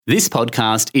This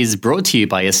podcast is brought to you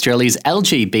by Australia's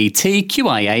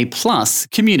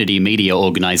LGBTQIA+ community media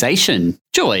organisation,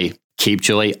 Joy. Keep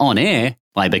Joy on air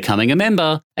by becoming a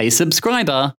member, a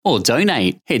subscriber, or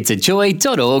donate. Head to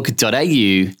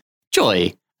joy.org.au.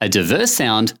 Joy, a diverse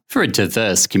sound for a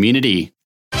diverse community.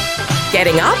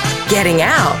 Getting up, getting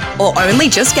out, or only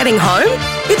just getting home?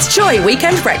 It's Joy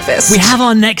Weekend Breakfast. We have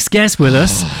our next guest with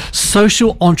us,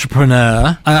 social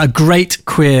entrepreneur, a great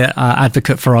queer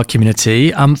advocate for our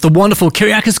community, the wonderful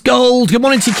Kyriakos Gold. Good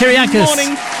morning to you, Kyriakos. Good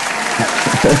morning.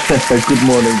 Good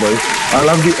morning, boys. I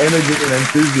love the energy and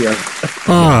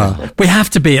enthusiasm. We have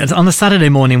to be. On a Saturday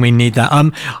morning, we need that.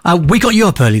 We got you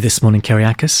up early this morning,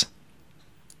 Kyriakos.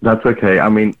 That's okay. I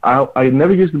mean, I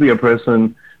never used to be a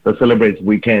person that celebrates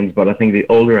weekends, but I think the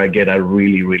older I get, I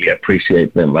really, really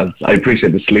appreciate them. I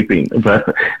appreciate the sleeping, but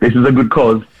this is a good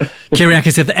cause.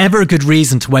 Kyriakos, if there's ever a good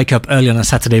reason to wake up early on a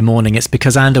Saturday morning, it's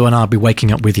because Ando and I'll be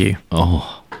waking up with you.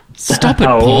 Oh, stop it,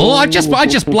 Paul. I just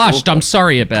blushed. I'm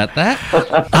sorry about that.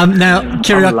 Now,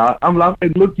 Kyriakos, I'm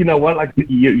laughing. Look, you know what? Like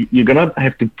you're going to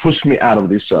have to push me out of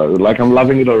this show. Like, I'm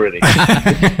loving it already.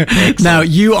 Now,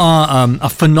 you are a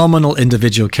phenomenal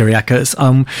individual, Kyriakos,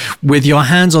 with your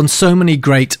hands on so many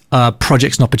great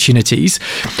projects and opportunities.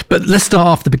 But let's start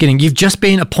off the beginning. You've just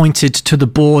been appointed to the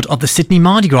board of the Sydney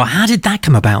Mardi Gras. How did that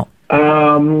come about?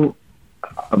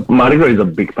 Mardi Gras is a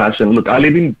big passion. Look, I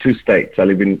live in two states. I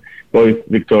live in both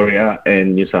Victoria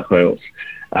and New South Wales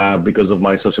because of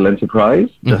my social enterprise,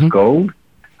 Just Gold.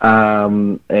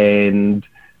 And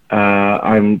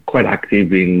I'm quite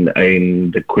active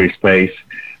in the queer space.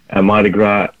 Mardi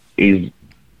Gras is,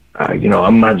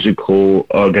 a magical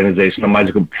organization, a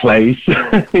magical place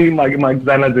in my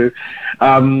Xanadu.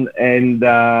 And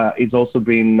it's also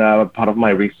been part of my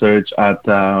research at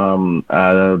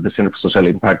the Centre for Social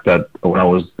Impact when I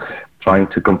was trying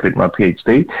to complete my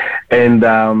PhD. And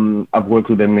I've worked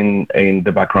with them in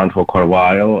the background for quite a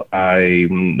while. I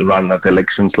ran at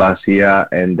elections last year,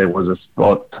 and there was a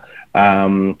spot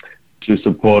to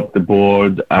support the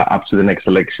board up to the next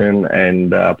election,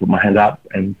 and put my hand up,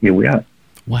 and here we are.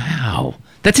 Wow.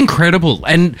 That's incredible.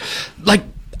 And,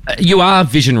 you are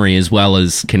visionary as well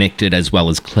as connected as well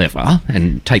as clever,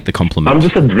 and take the compliment. I'm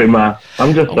just a dreamer.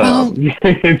 I'm just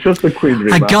just a queer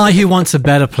dreamer. A guy who wants a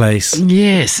better place.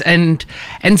 Yes, and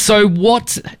so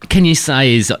what can you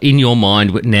say is in your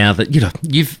mind now that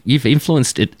you've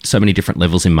influenced at so many different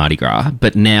levels in Mardi Gras,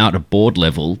 but now at a board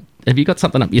level, have you got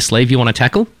something up your sleeve you want to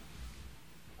tackle?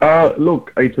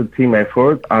 Look, it's a team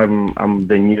effort. I'm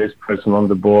the newest person on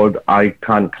the board. I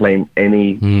can't claim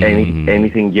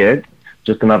anything yet.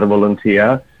 Just another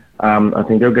volunteer. I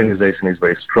think the organization is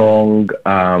very strong.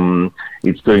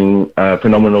 It's doing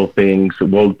phenomenal things.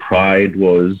 World Pride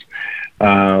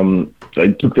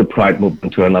it took the Pride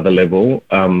movement to another level.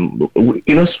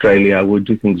 In Australia, we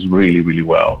do things really, really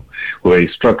well. We're very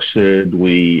structured.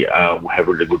 We have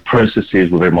really good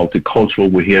processes. We're very multicultural.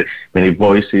 We hear many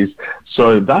voices.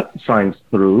 So that shines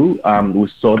through. We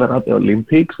saw that at the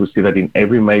Olympics. We see that in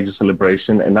every major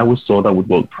celebration. And now we saw that with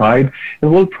World Pride.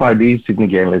 And World Pride is Sydney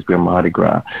Gay and Lesbian Mardi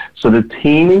Gras. So the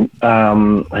team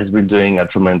has been doing a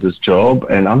tremendous job.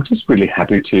 And I'm just really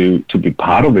happy to be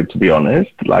part of it, to be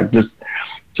honest.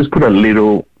 Just put a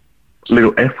little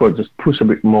effort, just push a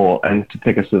bit more and to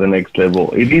take us to the next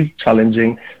level. It is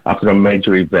challenging after a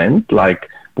major event like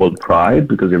World Pride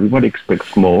because everybody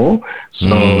expects more.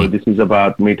 So this is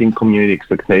about meeting community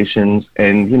expectations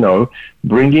and,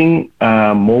 bringing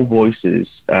more voices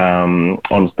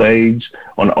on stage,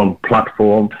 on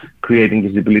platform, creating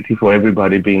visibility for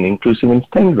everybody, being inclusive and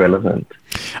staying relevant.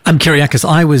 Kyriakos,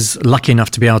 I was lucky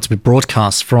enough to be able to be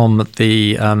broadcast from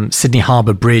the Sydney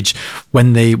Harbour Bridge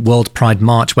when the World Pride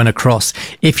March went across.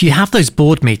 If you have those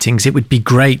board meetings, it would be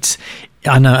great.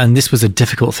 I know, and this was a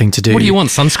difficult thing to do. What do you want,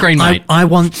 sunscreen, mate? I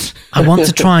want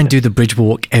to try and do the bridge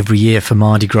walk every year for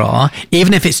Mardi Gras,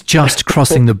 even if it's just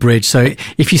crossing the bridge. So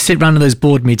if you sit around in those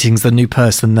board meetings, the new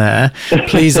person there,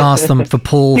 please ask them for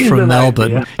Paul from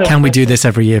Melbourne. Can we do this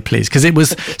every year, please? Because it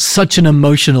was such an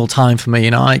emotional time for me.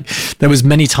 There was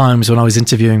many times when I was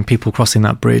interviewing people crossing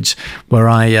that bridge where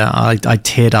I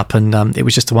teared up, and it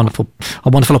was just a wonderful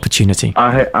opportunity.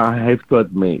 I have to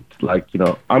admit,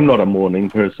 I'm not a morning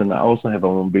person. I also have a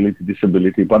mobility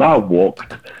disability, but I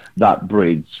walked that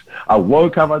bridge. I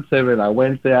woke up at 7. I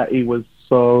went there. It was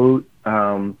so.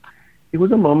 It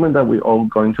was a moment that we're all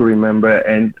going to remember.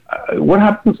 And what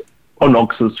happens on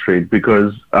Oxford Street,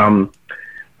 because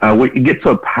it gets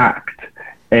so packed,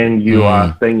 and you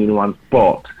are staying in one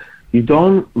spot. You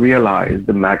don't realize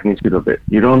the magnitude of it.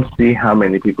 You don't see how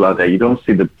many people are there. You don't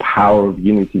see the power of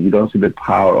unity. You don't see the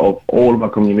power of all of our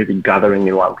community gathering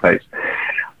in one place.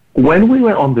 When we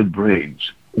were on the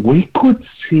bridge, we could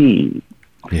see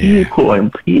people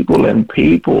and people and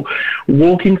people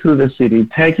walking through the city,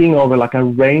 taking over like a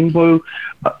rainbow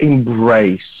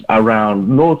embrace around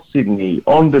North Sydney,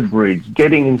 on the bridge,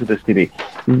 getting into the city.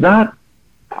 That,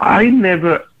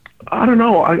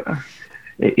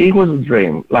 it was a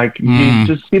dream. Like, you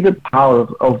just see the power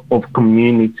of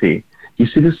community. You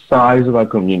see the size of our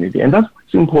community. And that's why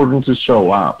it's important to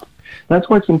show up. That's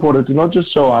why it's important to not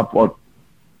just show up on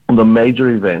the major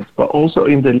events, but also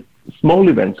in the small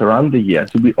events around the year,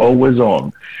 to be always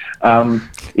on.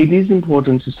 It is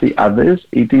important to see others.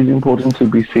 It is important to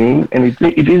be seen. And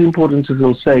it is important to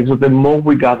feel safe. So the more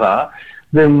we gather,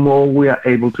 the more we are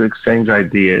able to exchange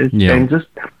ideas and just,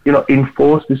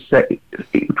 enforce this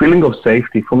feeling of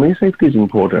safety. For me, safety is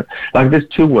important. Like, there's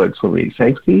two words for me: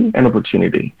 safety and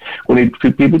opportunity. We need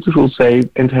people to feel safe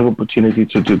and to have opportunity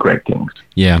to do great things.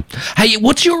 Yeah. Hey,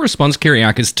 what's your response,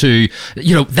 Kyriakos, to,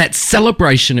 that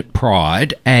celebration at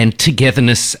Pride and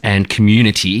togetherness and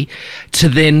community, to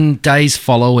then days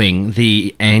following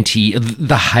the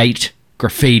hate,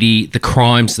 graffiti, the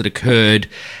crimes that occurred?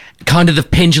 Kind of the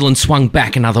pendulum swung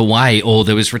back another way, or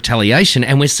there was retaliation,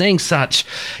 and we're seeing such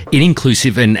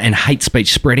inclusive and hate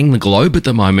speech spreading the globe at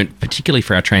the moment, particularly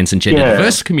for our trans and gender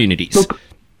diverse communities. Look,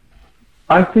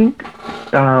 I think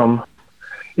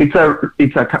it's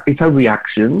a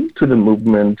reaction to the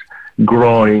movement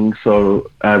growing so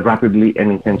rapidly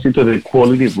and intensely, to the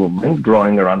equality movement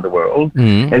growing around the world.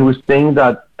 And we're seeing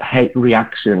that hate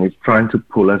reaction is trying to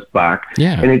pull us back.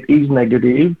 And it is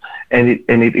negative, and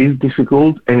it is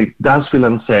difficult, and it does feel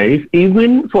unsafe,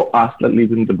 even for us that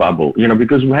live in the bubble,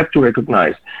 because we have to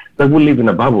recognize that we live in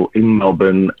a bubble in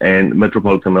Melbourne and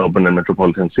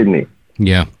metropolitan Sydney.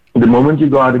 The moment you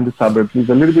go out in the suburbs, it's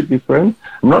a little bit different.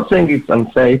 I'm not saying it's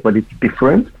unsafe, but it's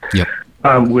different.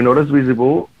 We're not as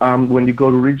visible. When you go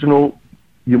to regional,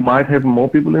 you might have more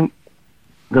people that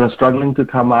are struggling to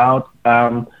come out.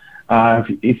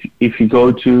 If you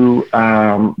go to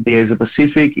the Asia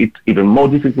Pacific, it's even more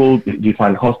difficult. You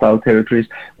find hostile territories.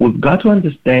 We've got to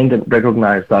understand and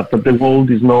recognize that the world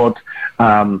is not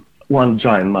one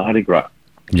giant Mardi Gras.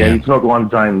 It's not one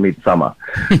giant midsummer.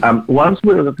 Once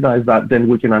we recognize that, then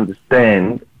we can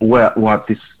understand where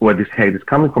this hate is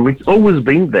coming from. It's always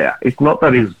been there. It's not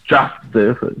that it's just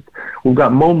surfaced. We've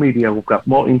got more media, we've got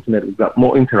more internet, we've got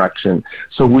more interaction.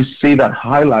 So we see that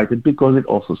highlighted because it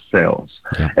also sells.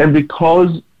 And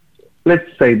because, let's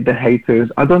say, the haters,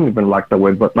 I don't even like the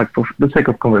word, but like for the sake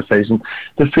of conversation,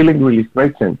 they're feeling really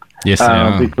threatened.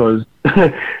 Because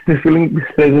they're feeling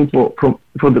threatened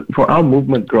for our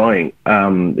movement growing.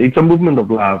 It's a movement of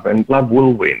love, and love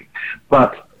will win.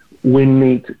 But we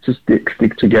need to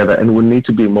stick together, and we need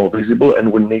to be more visible,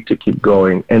 and we need to keep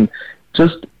going. And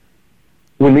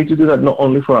we need to do that not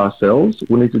only for ourselves,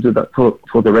 we need to do that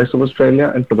for the rest of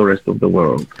Australia and for the rest of the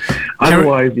world.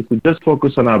 Otherwise, if we just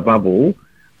focus on our bubble,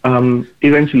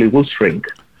 eventually we'll shrink.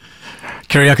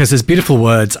 Kyriakos, there's beautiful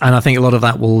words, and I think a lot of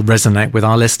that will resonate with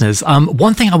our listeners.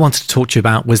 One thing I wanted to talk to you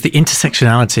about was the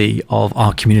intersectionality of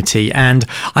our community, and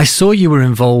I saw you were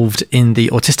involved in the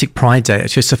Autistic Pride Day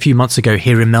just a few months ago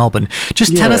here in Melbourne.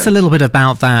 Just tell us a little bit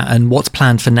about that and what's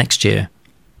planned for next year.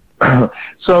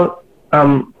 So,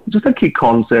 just a key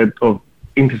concept of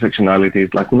intersectionality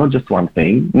is like, we're not just one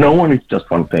thing. No one is just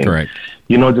one thing. Correct.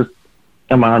 You're not just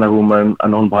a man, a woman, a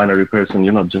non-binary person.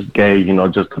 You're not just gay, you're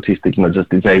not just autistic, you're not just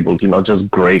disabled, you're not just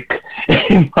Greek.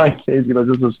 In my case, you're not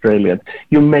just Australian.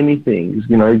 You're many things.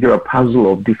 You're a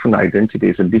puzzle of different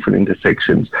identities and different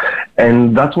intersections.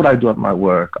 And that's what I do at my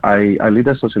work. I lead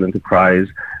a social enterprise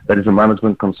that is a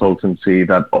management consultancy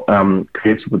that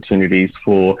creates opportunities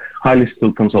for highly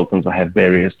skilled consultants that have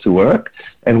barriers to work.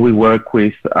 And we work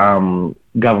with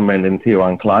government and tier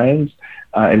 1 clients.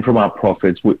 And from our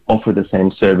profits, we offer the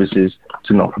same services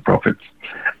to not-for-profits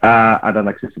at an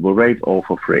accessible rate or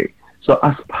for free. So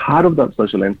as part of that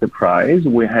social enterprise,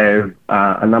 we have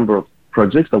a number of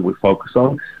projects that we focus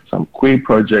on, some queer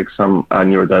projects, some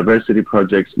neurodiversity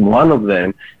projects. One of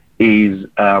them is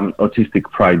Autistic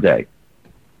Pride Day.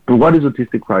 And what is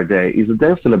Autistic Pride Day? It's a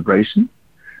day of celebration.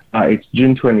 It's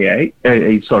June 18,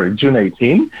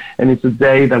 and it's a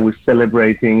day that we're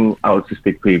celebrating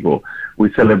autistic people. We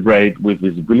celebrate with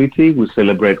visibility, we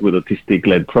celebrate with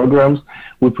autistic-led programs,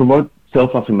 we promote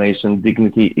self-affirmation,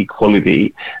 dignity,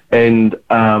 equality, and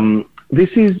this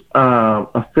is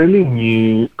a fairly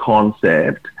new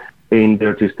concept in the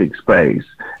autistic space.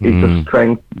 It's a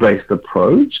strength-based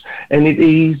approach, and it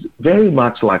is very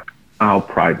much like our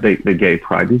pride, the gay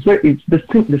pride. It's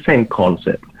the same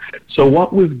concept. So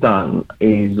what we've done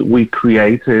is we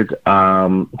created,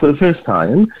 for the first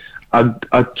time, a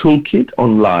toolkit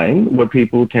online where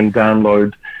people can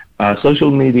download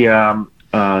social media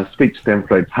speech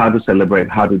templates, how to celebrate,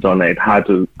 how to donate, how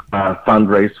to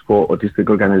fundraise for autistic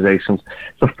organizations.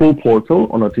 It's a full portal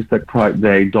on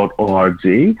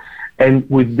autisticprideday.org. And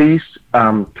with this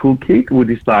toolkit,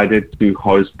 we decided to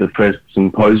host the first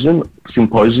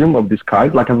symposium of this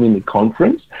kind, like a mini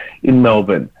conference in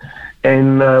Melbourne.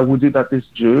 And we did that this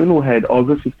June. We had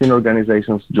over 15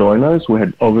 organizations join us. We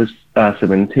had over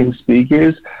 17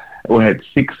 speakers. We had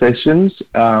 6 sessions.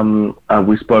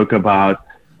 We spoke about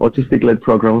autistic-led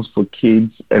programs for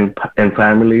kids and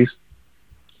families.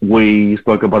 We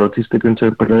spoke about autistic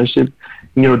entrepreneurship,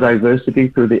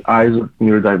 neurodiversity through the eyes of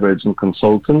neurodivergent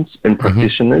consultants and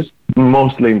practitioners,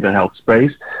 mostly in the health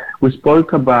space. We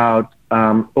spoke about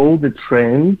all the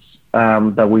trends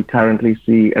that we currently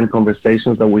see and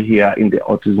conversations that we hear in the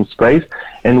autism space.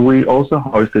 And we also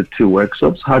hosted 2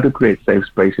 workshops, how to create safe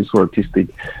spaces for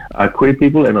autistic queer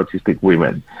people and autistic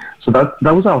women. So that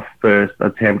was our first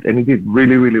attempt, and it did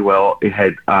really, really well. It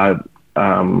had, I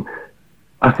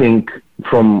think,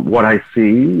 from what I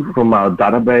see from our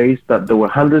database, that there were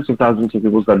hundreds of thousands of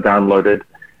people that downloaded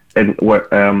and were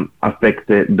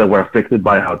affected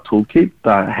by our toolkit,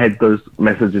 that had those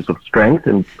messages of strength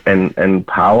and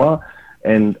power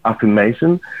and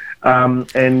affirmation.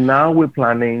 And now we're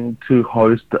planning to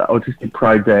host Autistic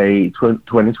Pride Day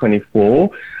 2024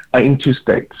 in 2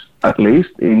 states, at least,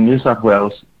 in New South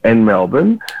Wales and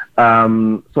Melbourne.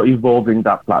 So evolving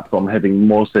that platform, having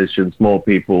more sessions, more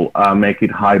people, make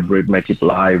it hybrid, make it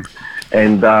live,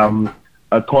 and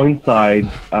coincide,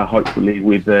 hopefully,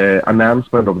 with the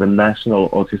announcement of the national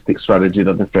autistic strategy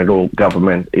that the federal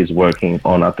government is working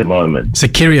on at the moment. So,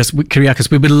 Kyriakos,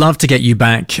 we would love to get you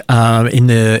back later on in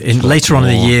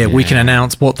the year. Yeah. We can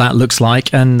announce what that looks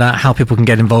like and how people can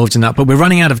get involved in that. But we're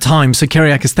running out of time. So,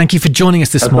 Kyriakos, thank you for joining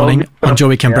us this morning on Joy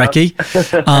Weekend Brekkie.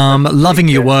 Loving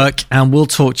your work, and we'll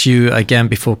talk to you again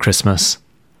before Christmas.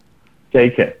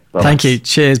 Take care. Bye. Thank you.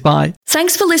 Cheers. Bye.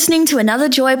 Thanks for listening to another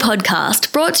Joy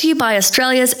podcast brought to you by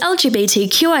Australia's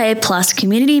LGBTQIA+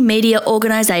 community media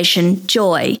organisation,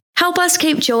 Joy. Help us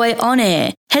keep Joy on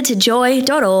air. Head to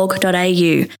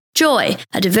joy.org.au. Joy,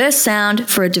 a diverse sound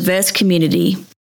for a diverse community.